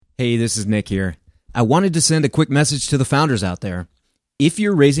Hey, this is Nick here. I wanted to send a quick message to the founders out there. If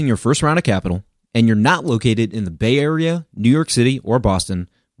you're raising your first round of capital and you're not located in the Bay Area, New York City, or Boston,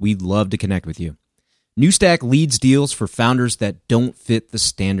 we'd love to connect with you. NewStack leads deals for founders that don't fit the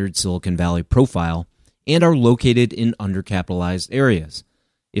standard Silicon Valley profile and are located in undercapitalized areas.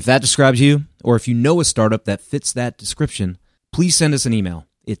 If that describes you, or if you know a startup that fits that description, please send us an email.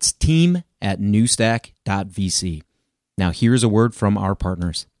 It's team@newstack.vc. Now here's a word from our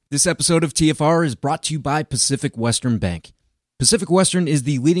partners. This episode of TFR is brought to you by Pacific Western Bank. Pacific Western is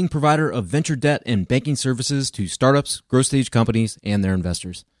the leading provider of venture debt and banking services to startups, growth stage companies, and their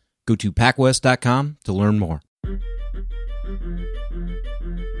investors. Go to pacwest.com to learn more.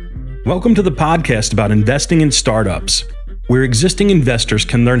 Welcome to the podcast about investing in startups, where existing investors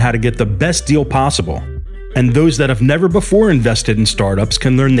can learn how to get the best deal possible, and those that have never before invested in startups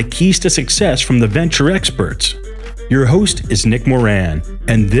can learn the keys to success from the venture experts. Your host is Nick Moran,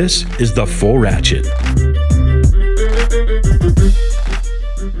 and this is The Full Ratchet.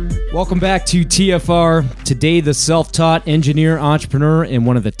 Welcome back to TFR. Today, the self-taught engineer, entrepreneur, and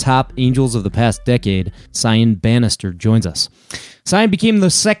one of the top angels of the past decade, Cyan Banister, joins us. Cyan became the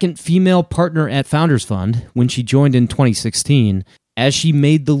second female partner at Founders Fund when she joined in 2016, as she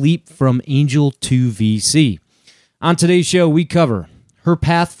made the leap from angel to VC. On today's show, we cover her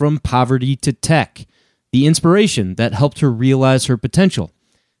path from poverty to tech, the inspiration that helped her realize her potential,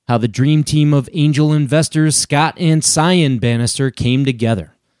 how the dream team of angel investors Scott and Cyan Banister came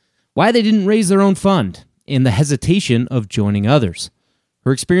together, why they didn't raise their own fund, and the hesitation of joining others,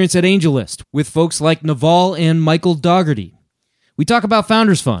 her experience at AngelList with folks like Naval and Michael Dougherty. We talk about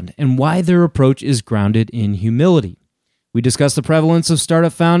Founders Fund and why their approach is grounded in humility. We discuss the prevalence of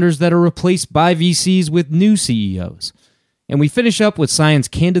startup founders that are replaced by VCs with new CEOs. And we finish up with Cyan's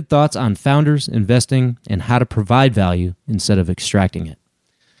candid thoughts on founders, investing, and how to provide value instead of extracting it.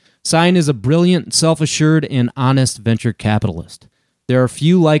 Cyan is a brilliant, self-assured, and honest venture capitalist. There are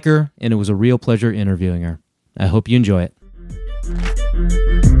few like her, and it was a real pleasure interviewing her. I hope you enjoy it.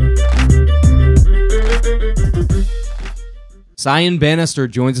 Cyan Banister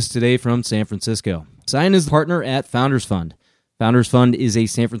joins us today from San Francisco. Cyan is the partner at Founders Fund. Founders Fund is a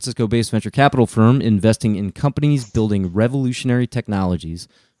San Francisco-based venture capital firm investing in companies building revolutionary technologies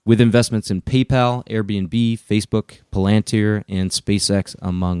with investments in PayPal, Airbnb, Facebook, Palantir, and SpaceX,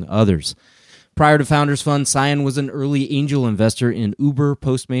 among others. Prior to Founders Fund, Cyan was an early angel investor in Uber,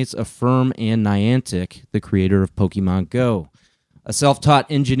 Postmates, Affirm, and Niantic, the creator of Pokemon Go. A self-taught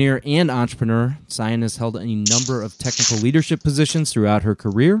engineer and entrepreneur, Cyan has held a number of technical leadership positions throughout her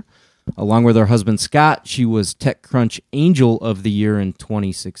career. Along with her husband, Scott, she was TechCrunch Angel of the Year in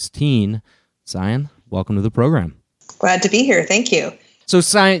 2016. Cyan, welcome to the program. Glad to be here. Thank you. So,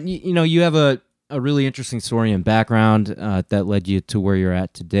 Cyan, you have a really interesting story and background that led you to where you're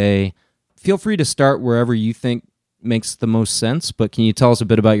at today. Feel free to start wherever you think makes the most sense, but can you tell us a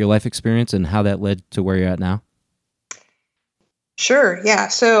bit about your life experience and how that led to where you're at now? Sure. Yeah.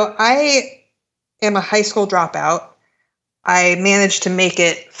 So I am a high school dropout. I managed to make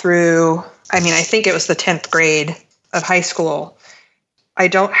it through, I think it was the 10th grade of high school. I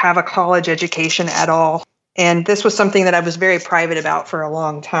don't have a college education at all. And this was something that I was very private about for a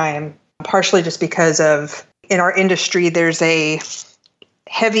long time, partially just because of, in our industry, there's a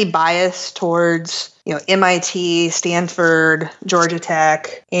heavy bias towards, MIT, Stanford, Georgia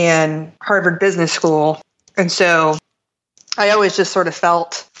Tech, and Harvard Business School. And so I always just sort of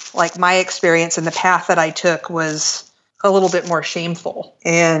felt like my experience and the path that I took was a little bit more shameful.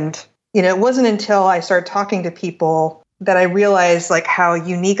 And, it wasn't until I started talking to people that I realized how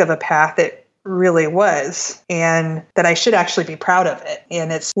unique of a path it really was, and that I should actually be proud of it.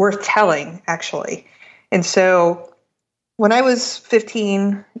 And it's worth telling, actually. And so when I was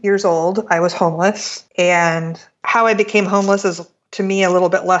 15 years old, I was homeless. And how I became homeless is, to me, a little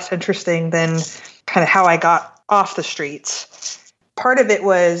bit less interesting than kind of how I got off the streets. Part of it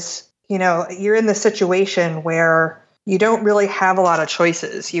was, you're in the situation where you don't really have a lot of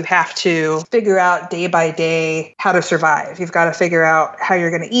choices. You have to figure out day by day how to survive. You've got to figure out how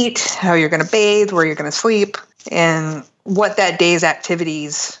you're going to eat, how you're going to bathe, where you're going to sleep, and what that day's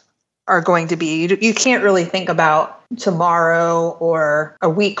activities are going to be. You can't really think about tomorrow or a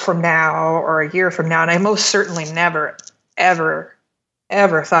week from now or a year from now. And I most certainly never, ever,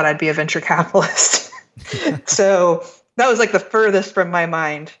 ever thought I'd be a venture capitalist. So that was the furthest from my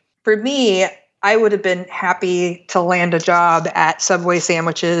mind. For me, I would have been happy to land a job at Subway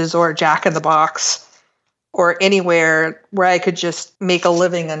Sandwiches or Jack in the Box or anywhere where I could just make a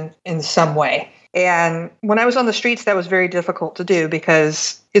living in some way. And when I was on the streets, that was very difficult to do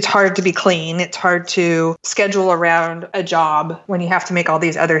because it's hard to be clean. It's hard to schedule around a job when you have to make all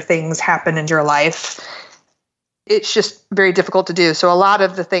these other things happen in your life. It's just very difficult to do. So a lot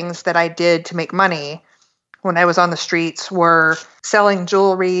of the things that I did to make money when I was on the streets were selling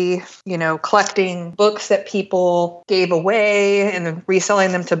jewelry, collecting books that people gave away and then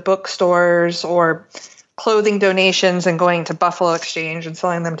reselling them to bookstores, or clothing donations and going to Buffalo Exchange and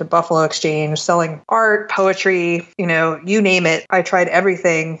selling them to Buffalo Exchange, selling art, poetry, you name it. I tried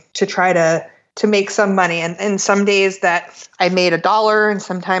everything to try to make some money. And some days that I made $1 and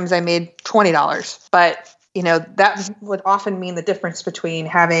sometimes I made $20. But, that would often mean the difference between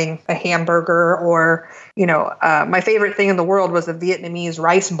having a hamburger or, my favorite thing in the world was a Vietnamese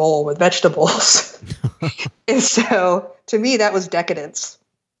rice bowl with vegetables. And so to me, that was decadence.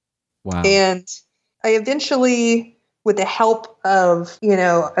 Wow. And I eventually, with the help of,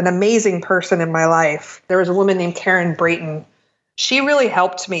 an amazing person in my life, there was a woman named Karen Brayton. She really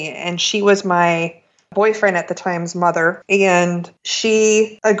helped me, and she was my boyfriend at the time's mother, and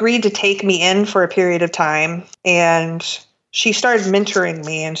she agreed to take me in for a period of time, and she started mentoring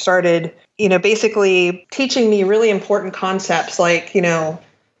me and started, basically teaching me really important concepts like,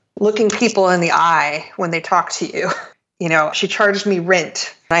 looking people in the eye when they talk to you. She charged me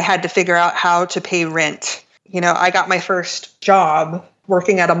rent. I had to figure out how to pay rent. I got my first job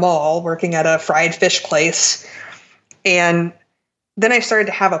working at a mall, working at a fried fish place. And then I started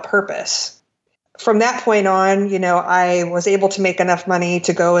to have a purpose. From that point on, I was able to make enough money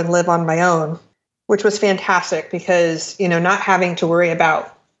to go and live on my own, which was fantastic because, not having to worry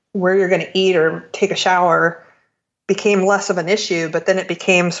about where you're going to eat or take a shower became less of an issue. But then it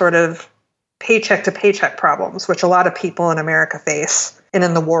became sort of paycheck to paycheck problems, which a lot of people in America face and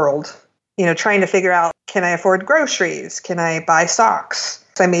in the world, trying to figure out, can I afford groceries? Can I buy socks?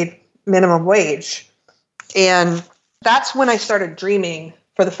 I made minimum wage. And that's when I started dreaming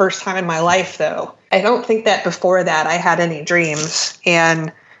for the first time in my life, though. I don't think that before that I had any dreams.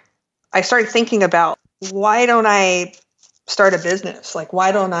 And I started thinking about, why don't I start a business? Like,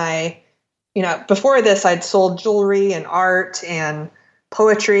 why don't I, before this, I'd sold jewelry and art and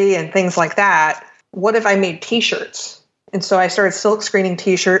poetry and things like that. What if I made t-shirts? And so I started silk screening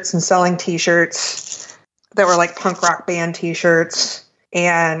t-shirts and selling t-shirts that were like punk rock band t-shirts,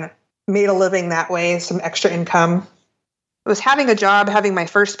 and made a living that way, some extra income. I was having a job, having my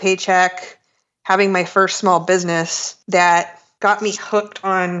first paycheck, having my first small business that got me hooked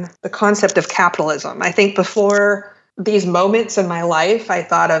on the concept of capitalism. I think before these moments in my life, I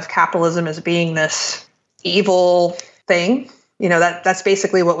thought of capitalism as being this evil thing. That's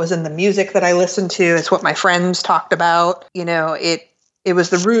basically what was in the music that I listened to. It's what my friends talked about. It was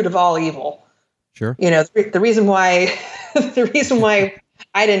the root of all evil. Sure. The reason why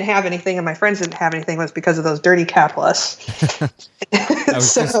I didn't have anything and my friends didn't have anything was because of those dirty capitalists. I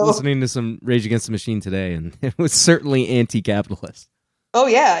was just listening to some Rage Against the Machine today, and it was certainly anti-capitalist. Oh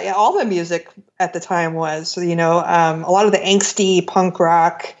yeah, all the music at the time was. A lot of the angsty punk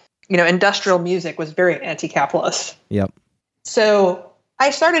rock, industrial music was very anti-capitalist. Yep. So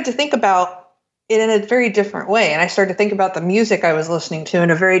I started to think about it in a very different way. And I started to think about the music I was listening to in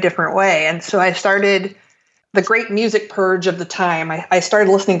a very different way. And so I started the great music purge of the time. I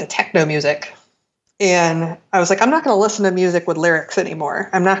started listening to techno music. And I was like, I'm not going to listen to music with lyrics anymore.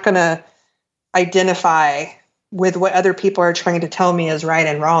 I'm not going to identify with what other people are trying to tell me is right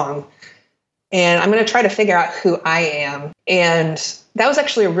and wrong. And I'm going to try to figure out who I am. And that was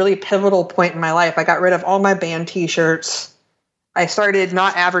actually a really pivotal point in my life. I got rid of all my band t-shirts. I started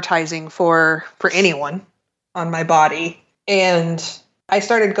not advertising for anyone on my body. And I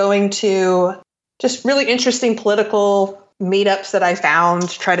started going to just really interesting political meetups that I found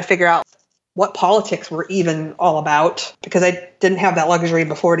to try to figure out what politics were even all about, because I didn't have that luxury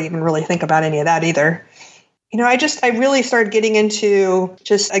before to even really think about any of that either. I really started getting into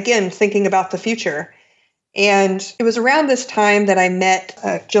just, again, thinking about the future. And it was around this time that I met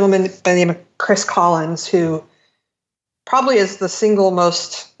a gentleman by the name of Chris Collins, who probably is the single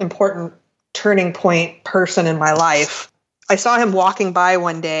most important turning point person in my life. I saw him walking by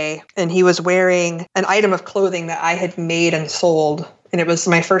one day, and he was wearing an item of clothing that I had made and sold. And it was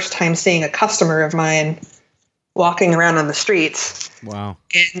my first time seeing a customer of mine walking around on the streets. Wow.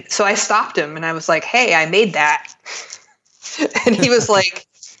 And so I stopped him and I was like, hey, I made that. And he was like,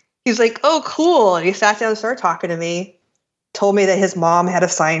 oh, cool. And he sat down and started talking to me, told me that his mom had a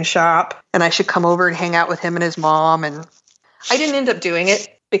sign shop and I should come over and hang out with him and his mom. And I didn't end up doing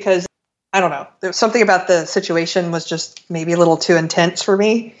it because, I don't know, there was something about the situation was just maybe a little too intense for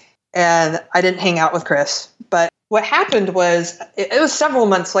me. And I didn't hang out with Chris. But what happened was, it was several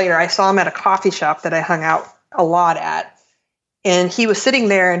months later, I saw him at a coffee shop that I hung out a lot at. And he was sitting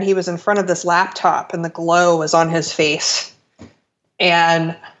there and he was in front of this laptop and the glow was on his face.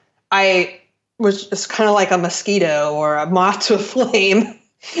 And I was just kind of like a mosquito or a moth to a flame.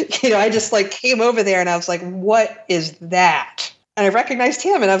 I just like came over there and I was like, what is that? And I recognized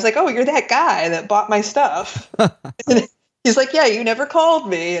him and I was like, oh, you're that guy that bought my stuff. And he's like, yeah, you never called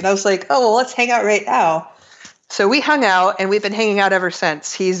me. And I was like, oh, well, let's hang out right now. So we hung out and we've been hanging out ever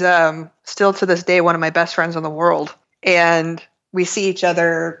since. He's still to this day one of my best friends in the world. And we see each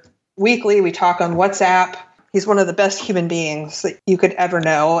other weekly. We talk on WhatsApp. He's one of the best human beings that you could ever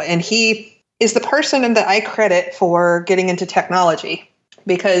know. And he is the person that I credit for getting into technology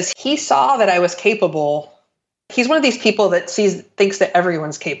because he saw that I was capable. He's one of these people that thinks that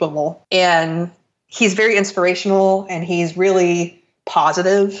everyone's capable. And he's very inspirational and he's really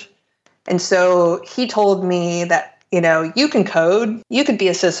positive. And so he told me that, you can code, you could be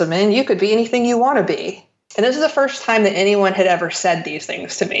a sysadmin, you could be anything you want to be. And this is the first time that anyone had ever said these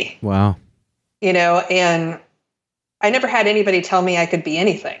things to me. Wow. And I never had anybody tell me I could be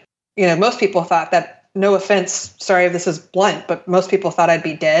anything. Most people thought that, no offense, sorry if this is blunt, but most people thought I'd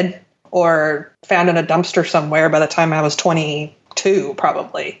be dead or found in a dumpster somewhere by the time I was 22,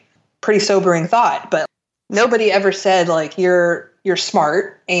 probably. Pretty sobering thought, but nobody ever said, like, you're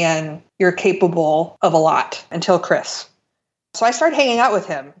smart and you're capable of a lot until Chris. So I started hanging out with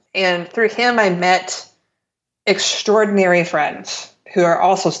him. And through him, I met extraordinary friends who are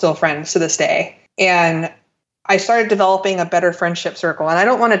also still friends to this day. And I started developing a better friendship circle. And I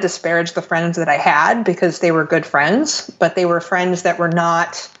don't want to disparage the friends that I had because they were good friends, but they were friends that were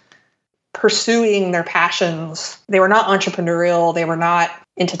not pursuing their passions. They were not entrepreneurial. They were not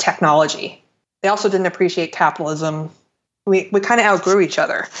into technology. They also didn't appreciate capitalism. We kind of outgrew each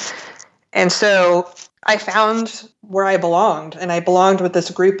other. And so I found where I belonged. And I belonged with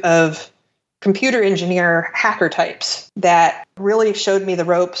this group of computer engineer hacker types that really showed me the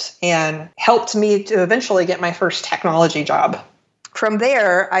ropes and helped me to eventually get my first technology job. From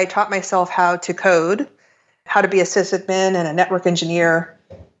there, I taught myself how to code, how to be a sysadmin and a network engineer.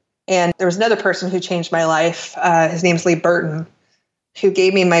 And there was another person who changed my life. His name's Lee Burton, who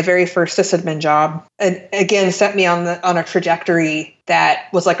gave me my very first sysadmin job. And again, set me on a trajectory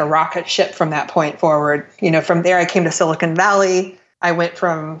that was like a rocket ship from that point forward. From there, I came to Silicon Valley. I went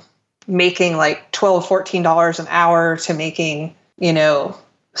from making like $12, $14 an hour to making, $65,000,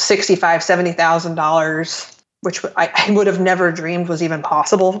 $70,000, which I would have never dreamed was even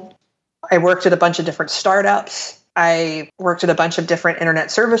possible. I worked at a bunch of different startups. I worked at a bunch of different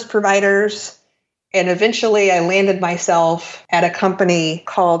internet service providers. And eventually I landed myself at a company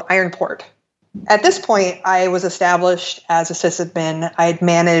called Ironport. At this point, I was established as a sysadmin. I'd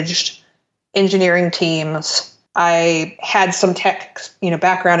managed engineering teams. I had some tech,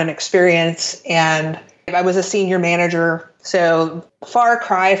 background and experience, and I was a senior manager. So far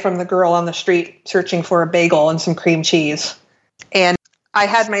cry from the girl on the street searching for a bagel and some cream cheese. And I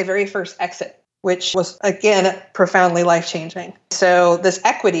had my very first exit, which was, again, profoundly life-changing. So this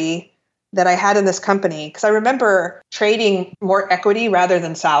equity that I had in this company, because I remember trading more equity rather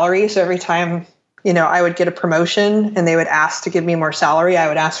than salary. So every time, I would get a promotion and they would ask to give me more salary, I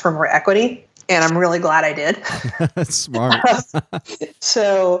would ask for more equity. And I'm really glad I did. That's smart.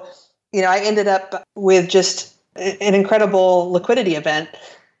 So, I ended up with just an incredible liquidity event.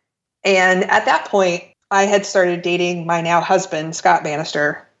 And at that point, I had started dating my now husband, Scott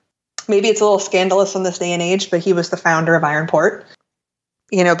Banister. Maybe it's a little scandalous in this day and age, but he was the founder of Ironport.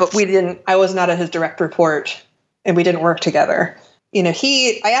 But I was not at his direct report and we didn't work together.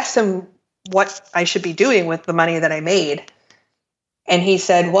 I asked him what I should be doing with the money that I made. And he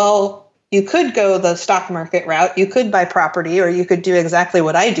said, well, you could go the stock market route, you could buy property, or you could do exactly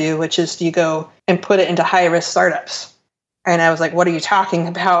what I do, which is you go and put it into high-risk startups. And I was like, what are you talking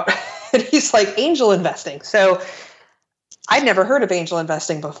about? And he's like, angel investing. So I'd never heard of angel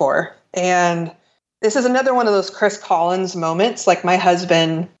investing before. And this is another one of those Chris Collins moments. Like my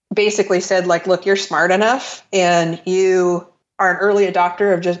husband basically said, like, look, you're smart enough and you are an early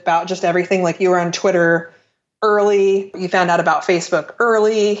adopter of just everything. Like you were on Twitter early. You found out about Facebook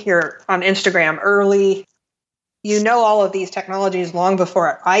early. You're on Instagram early. You know all of these technologies long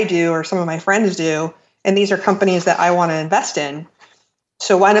before I do or some of my friends do. And these are companies that I want to invest in.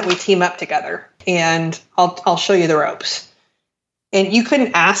 So why don't we team up together and I'll show you the ropes. And you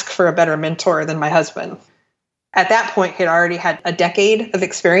couldn't ask for a better mentor than my husband. At that point, he'd already had a decade of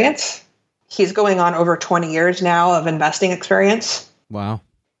experience. He's going on over 20 years now of investing experience. Wow.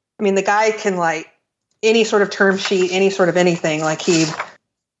 I mean, the guy can any sort of term sheet, any sort of anything.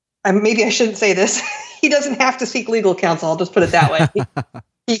 Maybe I shouldn't say this. he doesn't have to seek legal counsel. I'll just put it that way.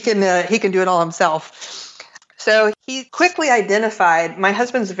 He can do it all himself. So he quickly identified my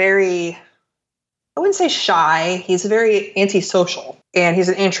husband's very, I wouldn't say shy. He's very antisocial and he's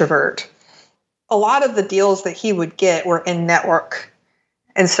an introvert. A lot of the deals that he would get were in network.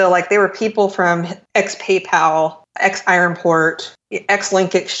 And so like they were people from ex-PayPal, ex-Ironport,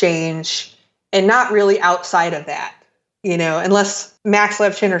 ex-Link Exchange, and not really outside of that, unless Max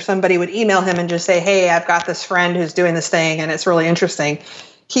Levchin or somebody would email him and just say, hey, I've got this friend who's doing this thing and it's really interesting.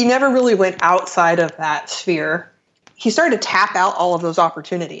 He never really went outside of that sphere. He started to tap out all of those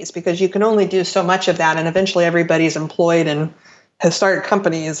opportunities because you can only do so much of that. And eventually everybody's employed and has started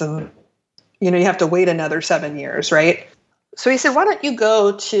companies and, you have to wait another 7 years, right? So he said, why don't you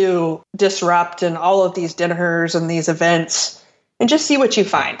go to Disrupt and all of these dinners and these events and just see what you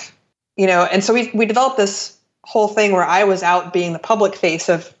find, And so we developed this whole thing where I was out being the public face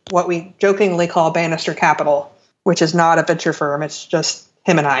of what we jokingly call Banister Capital, which is not a venture firm. It's just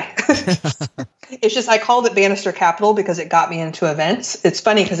him and I. It's just I called it Banister Capital because it got me into events. It's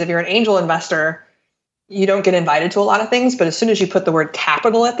funny because if you're an angel investor, you don't get invited to a lot of things, but as soon as you put the word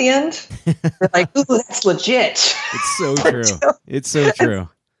capital at the end, you're like, ooh, that's legit. It's so true. It's so true.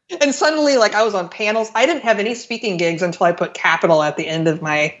 And suddenly, like, I was on panels. I didn't have any speaking gigs until I put capital at the end of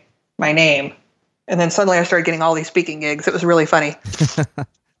my name. And then suddenly I started getting all these speaking gigs. It was really funny. It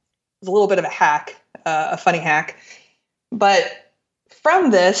was a little bit of a hack, a funny hack. But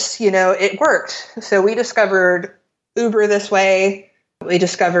from this, it worked. So we discovered Uber this way. We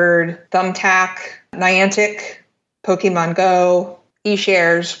discovered Thumbtack, Niantic, Pokemon Go,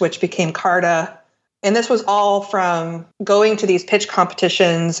 eShares, which became Carta. And this was all from going to these pitch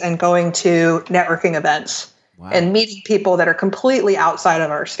competitions and going to networking events and meeting people that are completely outside of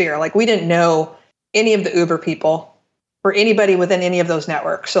our sphere. Like we didn't know any of the Uber people or anybody within any of those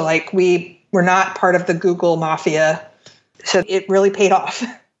networks. So like we were not part of the Google mafia. So it really paid off.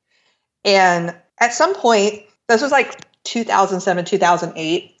 And at some point, this was like 2007,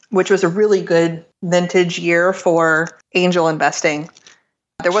 2008, which was a really good vintage year for angel investing.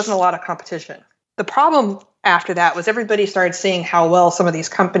 There wasn't a lot of competition. The problem after that was everybody started seeing how well some of these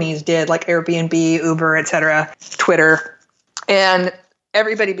companies did, like Airbnb, Uber, et cetera, Twitter, and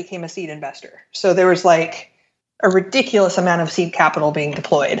everybody became a seed investor. So there was like a ridiculous amount of seed capital being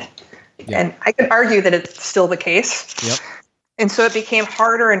deployed. Yep. And I could argue that it's still the case. Yep. And so it became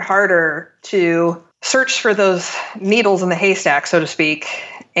harder and harder to search for those needles in the haystack, so to speak.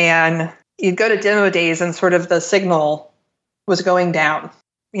 And you'd go to demo days and sort of the signal was going down.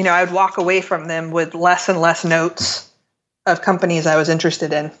 I would walk away from them with less and less notes of companies I was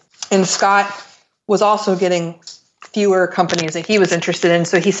interested in. And Scott was also getting fewer companies that he was interested in.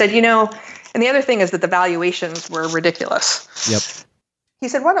 So he said, and the other thing is that the valuations were ridiculous. Yep. He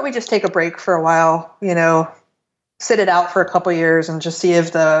said, why don't we just take a break for a while, sit it out for a couple of years and just see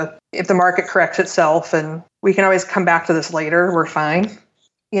if the market corrects itself, and we can always come back to this later. We're fine.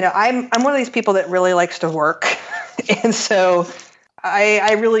 I'm one of these people that really likes to work. And so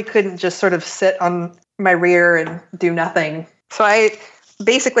I really couldn't just sort of sit on my rear and do nothing. So I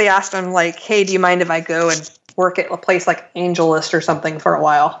basically asked him like, hey, do you mind if I go and work at a place like AngelList or something for a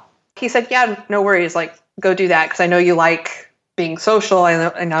while? He said, yeah, no worries. Like, go do that. Cause I know you like being social.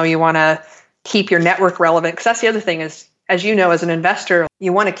 I know you want to keep your network relevant. Cause that's the other thing is, as you know, as an investor,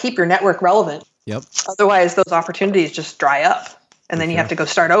 you want to keep your network relevant. Yep. Otherwise those opportunities just dry up and then you have to go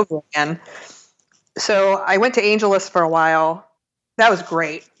start over again. So I went to AngelList for a while. That was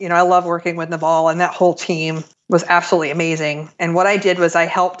great. I love working with Naval, and that whole team was absolutely amazing. And what I did was I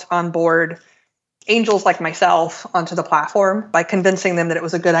helped onboard angels like myself onto the platform by convincing them that it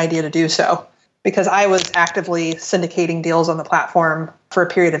was a good idea to do so, because I was actively syndicating deals on the platform for a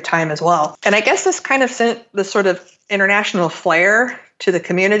period of time as well. And I guess this kind of sent this sort of international flair to the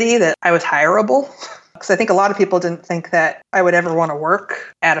community that I was hireable. Because I think a lot of people didn't think that I would ever want to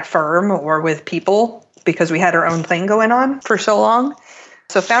work at a firm or with people, because we had our own thing going on for so long.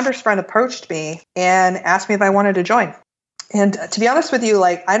 So Founders Friend approached me and asked me if I wanted to join. And to be honest with you,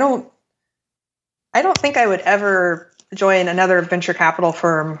 like, I don't think I would ever join another venture capital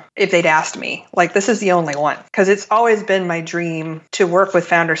firm if they'd asked me. Like, this is the only one, because it's always been my dream to work with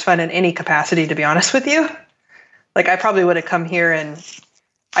Founders Fund in any capacity, to be honest with you. Like, I probably would have come here, and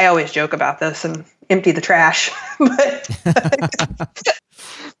I always joke about this, and empty the trash.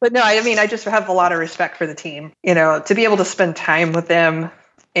 But no, I mean, I just have a lot of respect for the team, to be able to spend time with them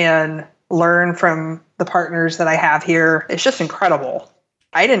and learn from the partners that I have here. It's just incredible.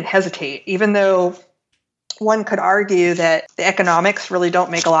 I didn't hesitate, even though one could argue that the economics really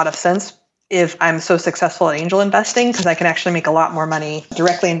don't make a lot of sense if I'm so successful at angel investing, because I can actually make a lot more money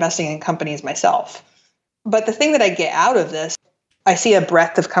directly investing in companies myself. But the thing that I get out of this, I see a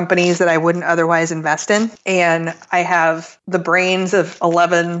breadth of companies that I wouldn't otherwise invest in. And I have the brains of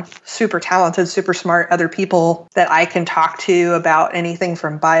 11 super talented, super smart other people that I can talk to about anything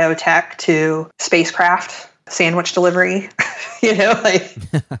from biotech to spacecraft, sandwich delivery, like.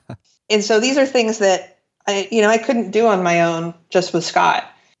 And so these are things that I couldn't do on my own just with Scott.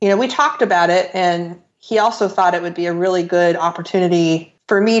 We talked about it, and he also thought it would be a really good opportunity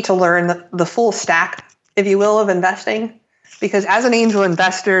for me to learn the full stack, if you will, of investing. Because as an angel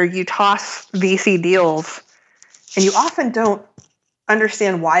investor, you toss VC deals and you often don't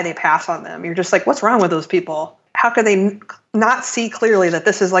understand why they pass on them. You're just like, what's wrong with those people? How could they not see clearly that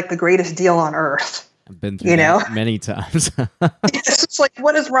this is like the greatest deal on earth? I've been through that many times. It's just like,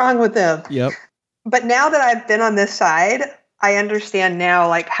 what is wrong with them? Yep. But now that I've been on this side, I understand now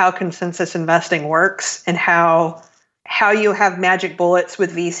like how consensus investing works and how you have magic bullets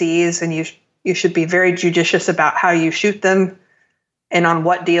with VCs, and you should be very judicious about how you shoot them and on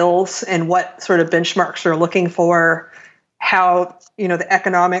what deals and what sort of benchmarks you're looking for, how, the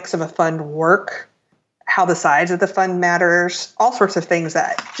economics of a fund work, how the size of the fund matters, all sorts of things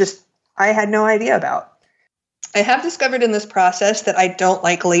that just I had no idea about. I have discovered in this process that I don't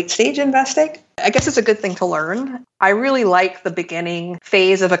like late stage investing. I guess it's a good thing to learn. I really like the beginning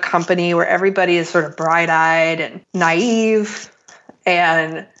phase of a company where everybody is sort of bright-eyed and naive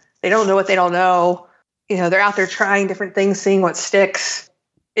and they don't know what they don't know. They're out there trying different things, seeing what sticks.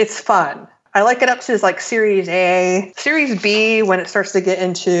 It's fun. I like it up to like Series A. Series B, when it starts to get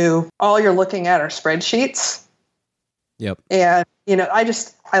into all you're looking at are spreadsheets. Yep. And,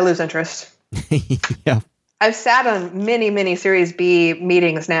 I lose interest. Yeah. I've sat on many, many Series B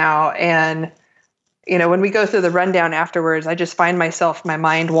meetings now. And, when we go through the rundown afterwards, I just find my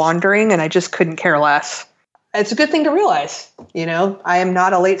mind wandering and I just couldn't care less. It's a good thing to realize, I am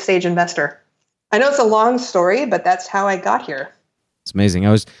not a late stage investor. I know it's a long story, but that's how I got here. It's amazing.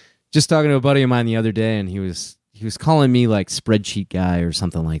 I was just talking to a buddy of mine the other day, and he was calling me like spreadsheet guy or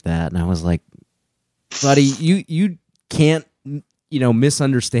something like that. And I was like, buddy, you can't,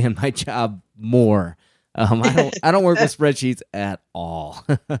 misunderstand my job more. I don't work with spreadsheets at all.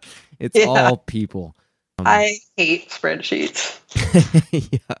 It's all people. I hate spreadsheets.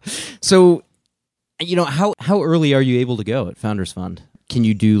 Yeah. So, how early are you able to go at Founders Fund? Can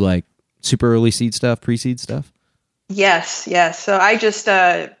you do like super early seed stuff, pre-seed stuff? Yes. So I just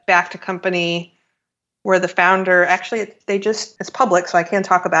backed a company where the founder, actually, it's public, so I can't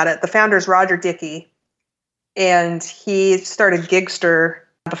talk about it. The founder is Roger Dickey, and he started Gigster.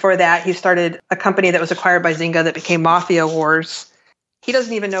 Before that, he started a company that was acquired by Zynga that became Mafia Wars. He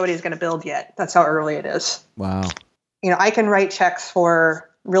doesn't even know what he's going to build yet. That's how early it is. Wow. I can write checks for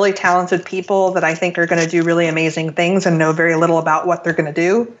really talented people that I think are going to do really amazing things and know very little about what they're going to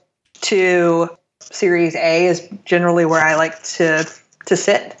do. To Series A is generally where I like to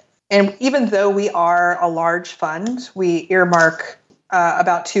sit. And even though we are a large fund, we earmark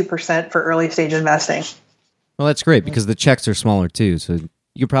about 2% for early stage investing. Well, that's great because the checks are smaller too. So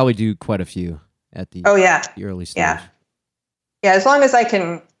you could probably do quite a few at the early stage. Yeah, as long as I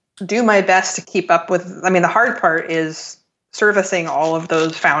can do my best to keep up with, the hard part is servicing all of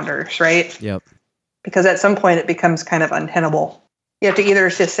those founders, right? Yep. Because at some point it becomes kind of untenable. You have to either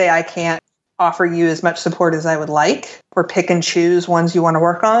just say, I can't offer you as much support as I would like, or pick and choose ones you want to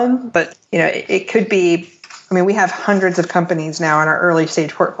work on. But, it could be, we have hundreds of companies now in our early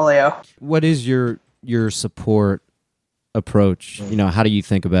stage portfolio. What is your support approach? How do you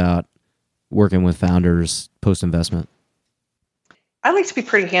think about working with founders post-investment? I like to be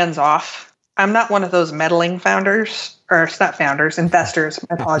pretty hands-off. I'm not one of those meddling founders, or it's not founders, investors.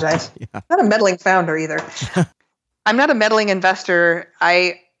 I apologize. Yeah. Not a meddling founder either. I'm not a meddling investor.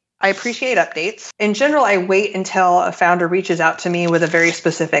 I appreciate updates. In general, I wait until a founder reaches out to me with a very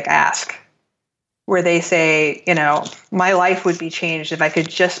specific ask, where they say, my life would be changed if I could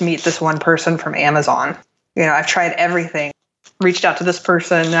just meet this one person from Amazon. I've tried everything. Reached out to this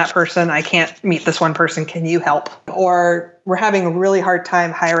person, that person. I can't meet this one person. Can you help? Or we're having a really hard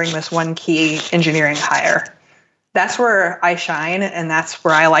time hiring this one key engineering hire. That's where I shine, and that's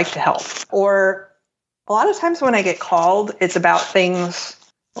where I like to help. Or a lot of times when I get called, it's about things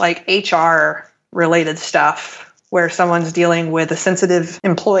like HR related stuff, where someone's dealing with a sensitive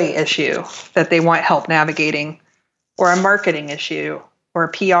employee issue that they want help navigating, or a marketing issue, or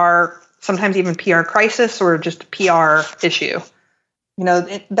a PR, sometimes even PR crisis, or just a PR issue.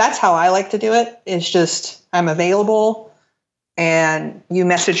 That's how I like to do it. It's just, I'm available and you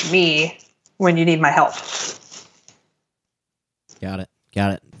message me when you need my help. Got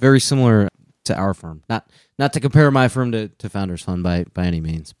it. Very similar to our firm. Not to compare my firm to Founders Fund by any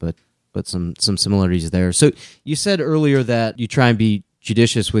means, but but some similarities there. So you said earlier that you try and be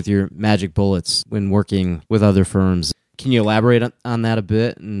judicious with your magic bullets when working with other firms. Can you elaborate on that a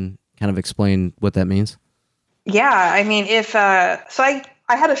bit and kind of explain what that means? Yeah, I mean, I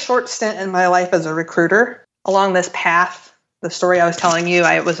had a short stint in my life as a recruiter along this path. The story I was telling you,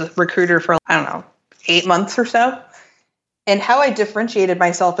 I was a recruiter for, 8 months or so. And how I differentiated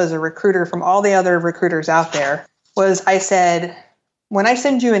myself as a recruiter from all the other recruiters out there was I said, when I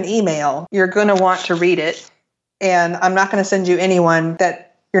send you an email, you're going to want to read it. And I'm not going to send you anyone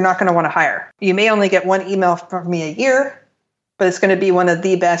that you're not going to want to hire. You may only get one email from me a year, but it's going to be one of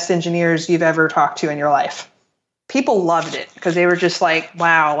the best engineers you've ever talked to in your life. People loved it because they were just like,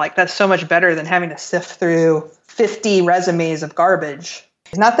 wow, like that's so much better than having to sift through 50 resumes of garbage.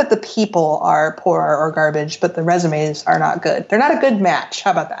 Not that the people are poor or garbage, but the resumes are not good. They're not a good match.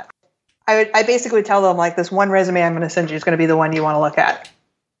 How about that? I basically tell them, like, this one resume I'm going to send you is going to be the one you want to look at.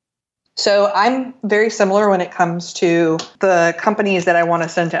 So I'm very similar when it comes to the companies that I want to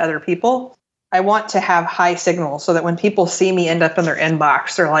send to other people. I want to have high signals so that when people see me end up in their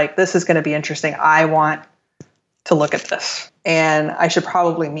inbox, they're like, this is going to be interesting. I want to look at this. And I should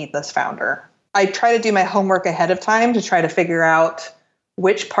probably meet this founder. I try to do my homework ahead of time to try to figure out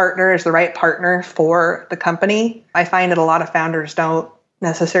which partner is the right partner for the company. I find that a lot of founders don't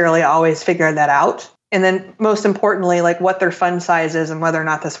necessarily always figure that out. And then most importantly, like what their fund size is and whether or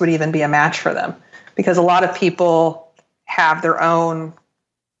not this would even be a match for them. Because a lot of people have their own,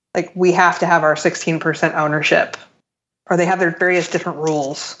 like we have to have our 16% ownership, or they have their various different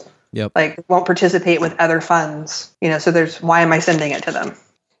rules. Yep. Like won't participate with other funds, so there's, why am I sending it to them?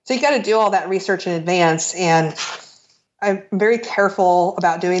 So you got to do all that research in advance. And I'm very careful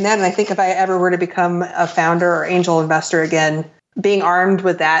about doing that. And I think if I ever were to become a founder or angel investor again, being armed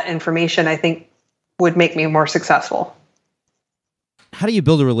with that information, I think would make me more successful. How do you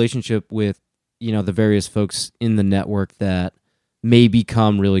build a relationship with, the various folks in the network that may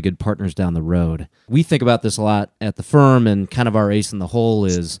become really good partners down the road? We think about this a lot at the firm, and kind of our ace in the hole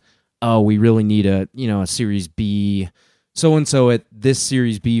is, we really need a Series B, so-and-so at this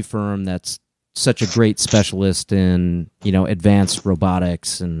Series B firm that's such a great specialist in, advanced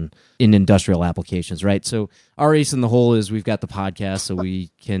robotics and in industrial applications, right? So our ace in the hole is we've got the podcast, so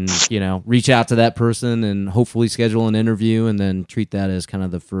we can, reach out to that person and hopefully schedule an interview and then treat that as kind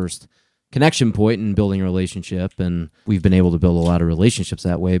of the first connection point in building a relationship. And we've been able to build a lot of relationships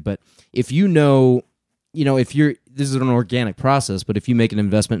that way. But if this is an organic process, but if you make an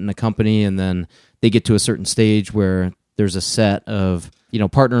investment in a company and then they get to a certain stage where there's a set of,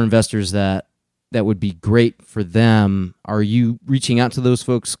 partner investors that would be great for them, are you reaching out to those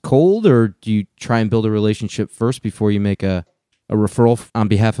folks cold, or do you try and build a relationship first before you make a referral on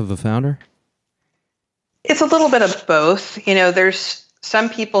behalf of a founder? It's a little bit of both. There's some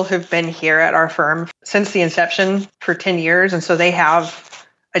people who've been here at our firm since the inception for 10 years, and so they have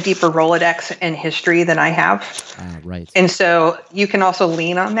a deeper Rolodex in history than I have. Right. And so you can also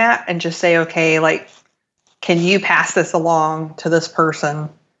lean on that and just say, okay, like, can you pass this along to this person?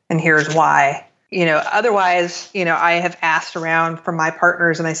 And here's why. Otherwise, I have asked around from my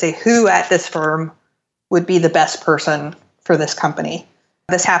partners and I say, who at this firm would be the best person for this company?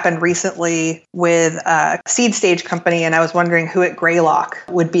 This happened recently with a seed stage company, and I was wondering who at Greylock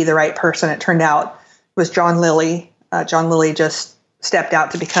would be the right person. It turned out it was John Lilly. John Lilly just stepped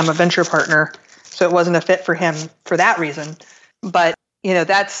out to become a venture partner, so it wasn't a fit for him for that reason. But,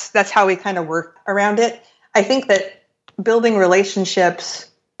 that's how we kind of work around it. I think that building relationships,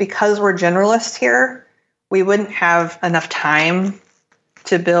 because we're generalists here, we wouldn't have enough time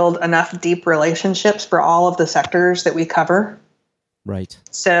to build enough deep relationships for all of the sectors that we cover. Right.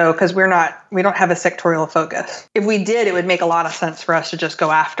 So, because we don't have a sectorial focus. If we did, it would make a lot of sense for us to just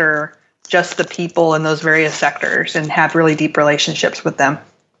go after just the people in those various sectors and have really deep relationships with them.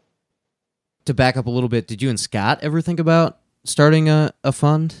 To back up a little bit, did you and Scott ever think about starting a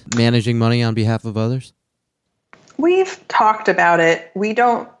fund, managing money on behalf of others? We've talked about it. We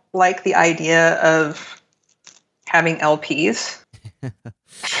don't like the idea of having LPs.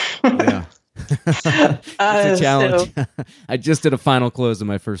 Yeah. It's a challenge. So, I just did a final close of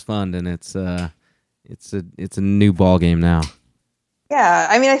my first fund, and it's a new ball game now. Yeah,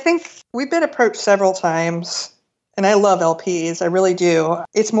 I mean, I think we've been approached several times, and I love LPs. I really do.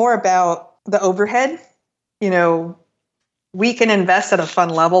 It's more about the overhead. We can invest at a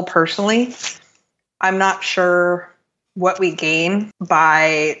fund level personally. I'm not sure what we gain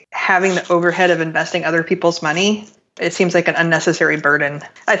by having the overhead of investing other people's money. It seems like an unnecessary burden.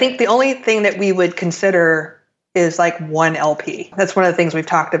 I think the only thing that we would consider is like one LP. That's one of the things we've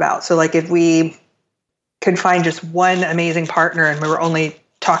talked about. So like if we could find just one amazing partner and we were only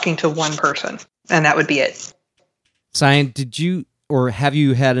talking to one person, and that would be it. Cyan, did you or have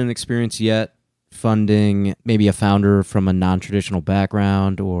you had an experience yet funding maybe a founder from a non-traditional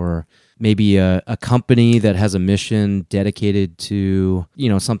background, or maybe a company that has a mission dedicated to,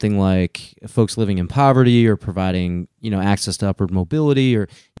 something like folks living in poverty or providing, access to upward mobility? Or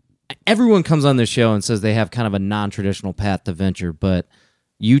everyone comes on this show and says they have kind of a non-traditional path to venture, but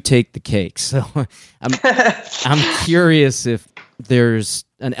you take the cake. So I'm curious if there's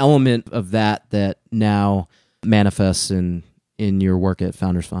an element of that now manifests in your work at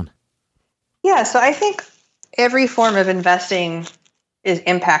Founders Fund. Yeah, so I think every form of investing is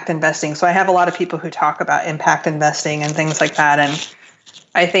impact investing. So I have a lot of people who talk about impact investing and things like that. And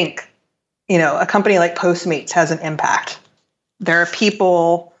I think, a company like Postmates has an impact. There are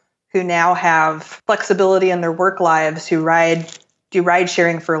people who now have flexibility in their work lives who do ride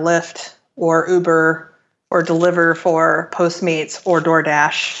sharing for Lyft or Uber or deliver for Postmates or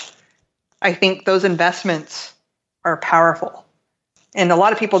DoorDash. I think those investments are powerful. And a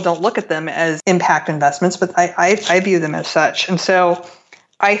lot of people don't look at them as impact investments, but I view them as such. And so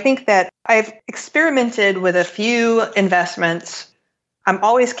I think that I've experimented with a few investments. I'm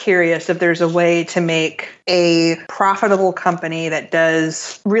always curious if there's a way to make a profitable company that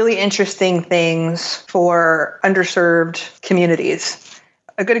does really interesting things for underserved communities.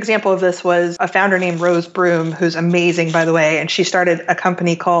 A good example of this was a founder named Rose Broom, who's amazing, by the way, and she started a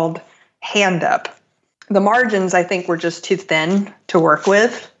company called Hand Up. The margins, I think, were just too thin to work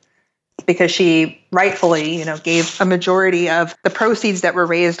with because she rightfully, gave a majority of the proceeds that were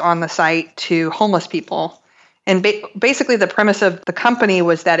raised on the site to homeless people. And basically the premise of the company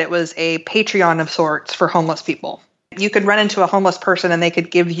was that it was a Patreon of sorts for homeless people. You could run into a homeless person and they could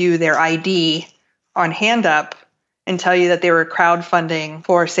give you their ID on Hand Up and tell you that they were crowdfunding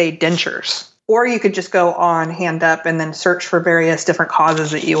for, say, dentures. Or you could just go on Hand Up and then search for various different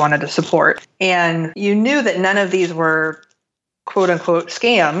causes that you wanted to support. And you knew that none of these were quote unquote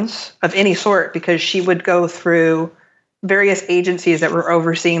scams of any sort because she would go through various agencies that were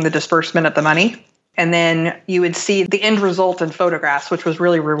overseeing the disbursement of the money. And then you would see the end result in photographs, which was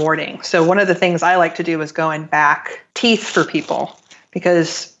really rewarding. So one of the things I like to do is go and back teeth for people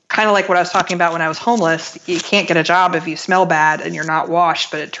because kind of like what I was talking about when I was homeless, you can't get a job if you smell bad and you're not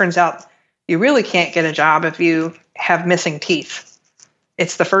washed. But it turns out you really can't get a job if you have missing teeth.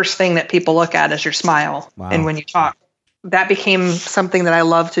 It's the first thing that people look at is your smile. Wow. And when you talk. That became something that I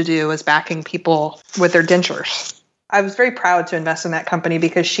love to do, is backing people with their dentures. I was very proud to invest in that company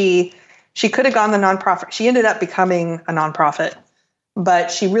because she could have gone the nonprofit. She ended up becoming a nonprofit,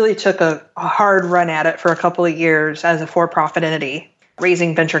 but she really took a hard run at it for a couple of years as a for-profit entity,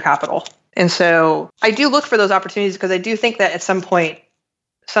 raising venture capital. And so I do look for those opportunities because I do think that at some point,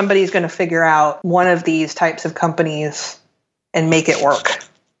 somebody's going to figure out one of these types of companies and make it work.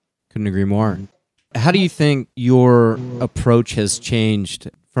 Couldn't agree more. How do you think your approach has changed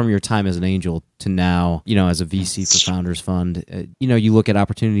from your time as an angel to now, as a VC for Founders Fund? You look at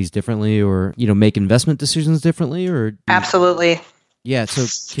opportunities differently or, make investment decisions differently or? Absolutely. Yeah.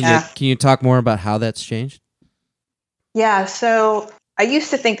 So can you talk more about how that's changed? Yeah. So I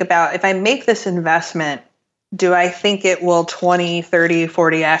used to think about if I make this investment, do I think it will 20, 30,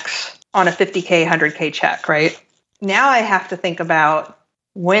 40x on a 50K, 100K check, right? Now I have to think about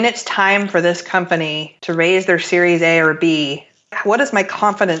when it's time for this company to raise their Series A or B, what is my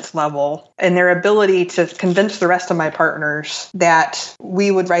confidence level and their ability to convince the rest of my partners that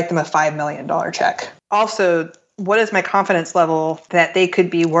we would write them a $5 million check? Also, what is my confidence level that they could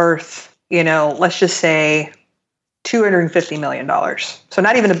be worth, let's just say $250 million. So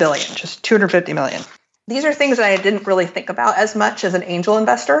not even $1 billion, just $250 million. These are things that I didn't really think about as much as an angel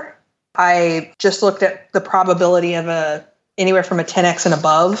investor. I just looked at the probability of anywhere from a 10x and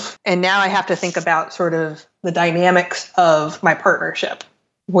above. And now I have to think about sort of the dynamics of my partnership,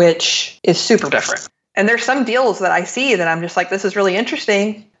 which is super different. And there's some deals that I see that I'm just like, this is really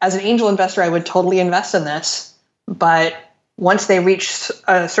interesting. As an angel investor, I would totally invest in this. But once they reach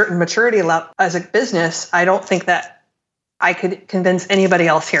a certain maturity level as a business, I don't think that I could convince anybody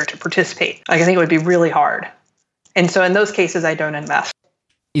else here to participate. I think it would be really hard. And so in those cases, I don't invest.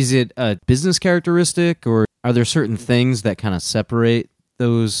 Is it a business characteristic, or are there certain things that kind of separate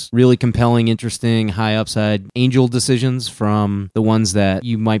those really compelling, interesting, high upside angel decisions from the ones that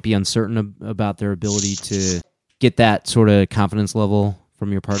you might be uncertain about their ability to get that sort of confidence level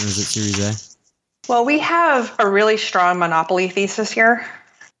from your partners at Series A? Well, we have a really strong monopoly thesis here.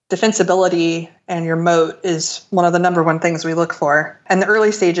 Defensibility and your moat is one of the number one things we look for. And the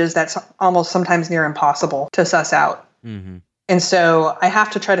early stages, that's almost sometimes near impossible to suss out. Mm-hmm. And so I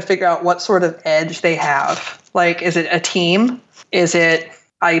have to try to figure out what sort of edge they have. Like, is it a team? Is it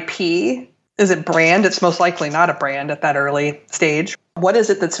IP? Is it brand? It's most likely not a brand at that early stage. What is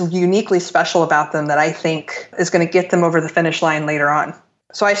it that's uniquely special about them that I think is going to get them over the finish line later on?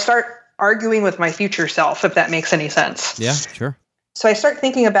 So I start arguing with my future self, if that makes any sense. Yeah, sure. So I start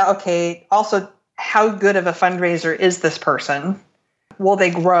thinking about, okay, also, how good of a fundraiser is this person? Will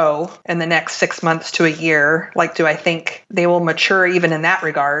they grow in the next 6 months to a year? Like, do I think they will mature even in that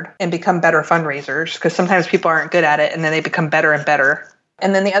regard and become better fundraisers? Because sometimes people aren't good at it and then they become better and better.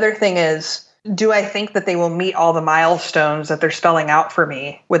 And then the other thing is, do I think that they will meet all the milestones that they're spelling out for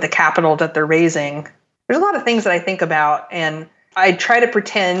me with the capital that they're raising? There's a lot of things that I think about, and I try to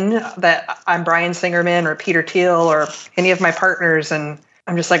pretend that I'm Brian Singerman or Peter Thiel or any of my partners, and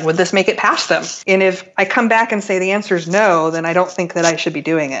I'm just like, would this make it past them? And if I come back and say the answer is no, then I don't think that I should be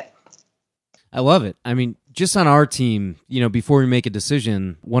doing it. I love it. I mean, just on our team, before we make a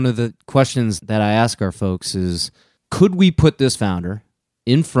decision, one of the questions that I ask our folks is, could we put this founder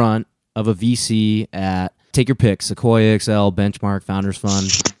in front of a VC at, take your pick, Sequoia XL, Benchmark, Founders Fund,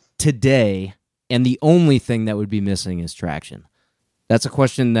 today, and the only thing that would be missing is traction? That's a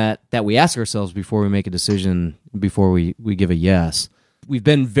question that we ask ourselves before we make a decision, before we give a yes. We've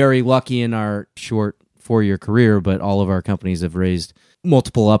been very lucky in our short 4-year career, but all of our companies have raised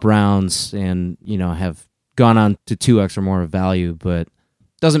multiple up rounds and, have gone on to 2x or more of value, but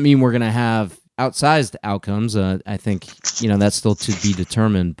doesn't mean we're going to have outsized outcomes. I think, that's still to be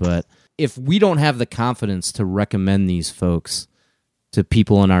determined, but if we don't have the confidence to recommend these folks to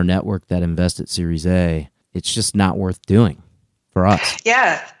people in our network that invest at Series A, it's just not worth doing for us.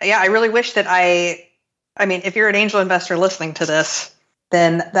 Yeah. I really wish that I mean, if you're an angel investor listening to this,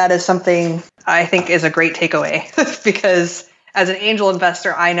 then that is something I think is a great takeaway because as an angel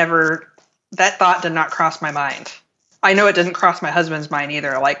investor, that thought did not cross my mind. I know it didn't cross my husband's mind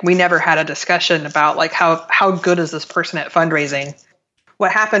either. Like, we never had a discussion about like how good is this person at fundraising.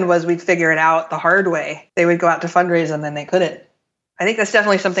 What happened was we'd figure it out the hard way. They would go out to fundraise and then they couldn't. I think that's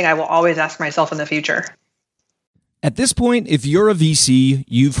definitely something I will always ask myself in the future. At this point, if you're a VC,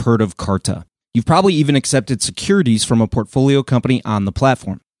 you've heard of Carta. You've probably even accepted securities from a portfolio company on the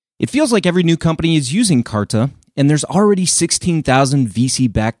platform. It feels like every new company is using Carta, and there's already 16,000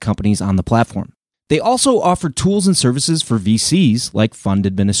 VC-backed companies on the platform. They also offer tools and services for VCs like fund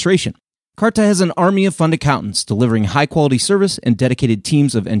administration. Carta has an army of fund accountants delivering high-quality service and dedicated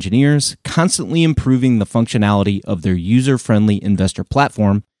teams of engineers, constantly improving the functionality of their user-friendly investor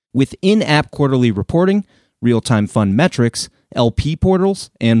platform with in-app quarterly reporting, real-time fund metrics, LP portals,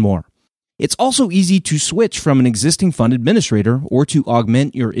 and more. It's also easy to switch from an existing fund administrator or to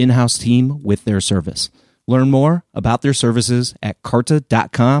augment your in-house team with their service. Learn more about their services at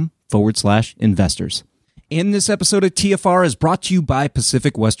carta.com/investors. And this episode of TFR is brought to you by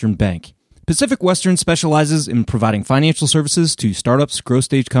Pacific Western Bank. Pacific Western specializes in providing financial services to startups, growth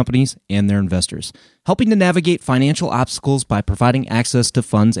stage companies, and their investors, helping to navigate financial obstacles by providing access to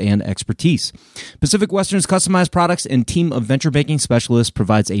funds and expertise. Pacific Western's customized products and team of venture banking specialists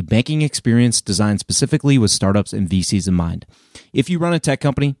provides a banking experience designed specifically with startups and VCs in mind. If you run a tech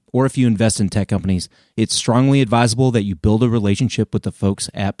company or if you invest in tech companies, it's strongly advisable that you build a relationship with the folks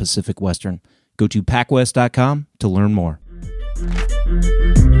at Pacific Western. Go to pacwest.com to learn more.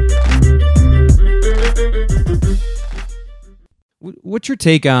 What's your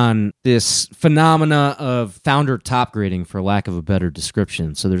take on this phenomena of founder top grading, for lack of a better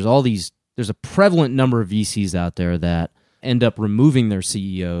description? So there's a prevalent number of VCs out there that end up removing their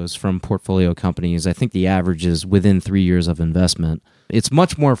CEOs from portfolio companies. I think the average is within 3 years of investment. It's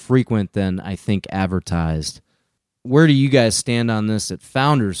much more frequent than I think advertised. Where do you guys stand on this at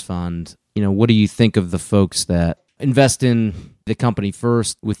Founders Fund? What do you think of the folks that invest in the company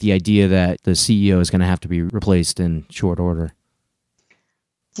first with the idea that the CEO is going to have to be replaced in short order?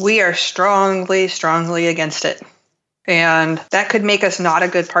 We are strongly, strongly against it. And that could make us not a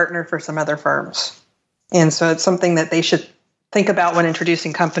good partner for some other firms. And so it's something that they should think about when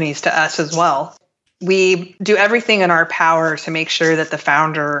introducing companies to us as well. We do everything in our power to make sure that the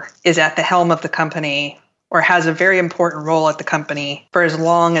founder is at the helm of the company or has a very important role at the company for as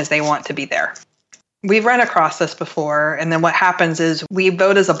long as they want to be there. We've run across this before, and then what happens is we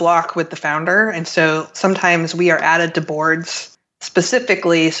vote as a block with the founder, and so sometimes we are added to boards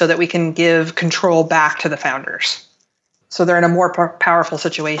specifically so that we can give control back to the founders. So they're in a more powerful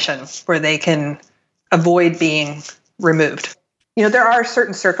situation where they can avoid being removed. There are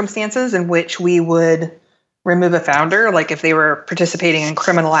certain circumstances in which we would remove a founder, like if they were participating in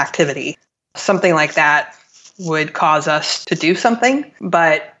criminal activity. Something like that would cause us to do something.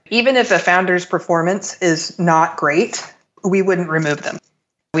 But even if a founder's performance is not great, we wouldn't remove them.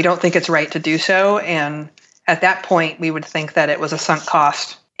 We don't think it's right to do so. And at that point, we would think that it was a sunk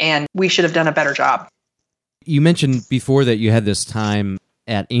cost and we should have done a better job. You mentioned before that you had this time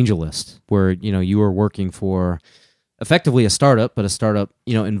at AngelList where, you were working for effectively a startup, but a startup,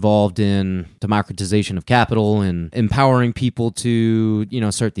 involved in democratization of capital and empowering people to,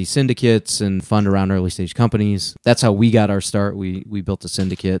 start these syndicates and fund around early stage companies. That's how we got our start. We built a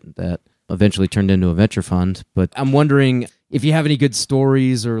syndicate that eventually turned into a venture fund. But I'm wondering if you have any good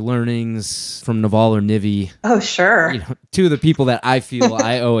stories or learnings from Naval or Nivi. Oh, sure. Two of the people that I feel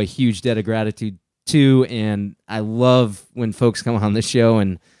I owe a huge debt of gratitude to, and I love when folks come on the show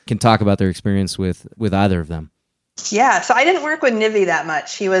and can talk about their experience with either of them. Yeah, so I didn't work with Nivi that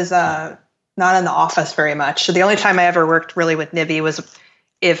much. He was not in the office very much. So the only time I ever worked really with Nivi was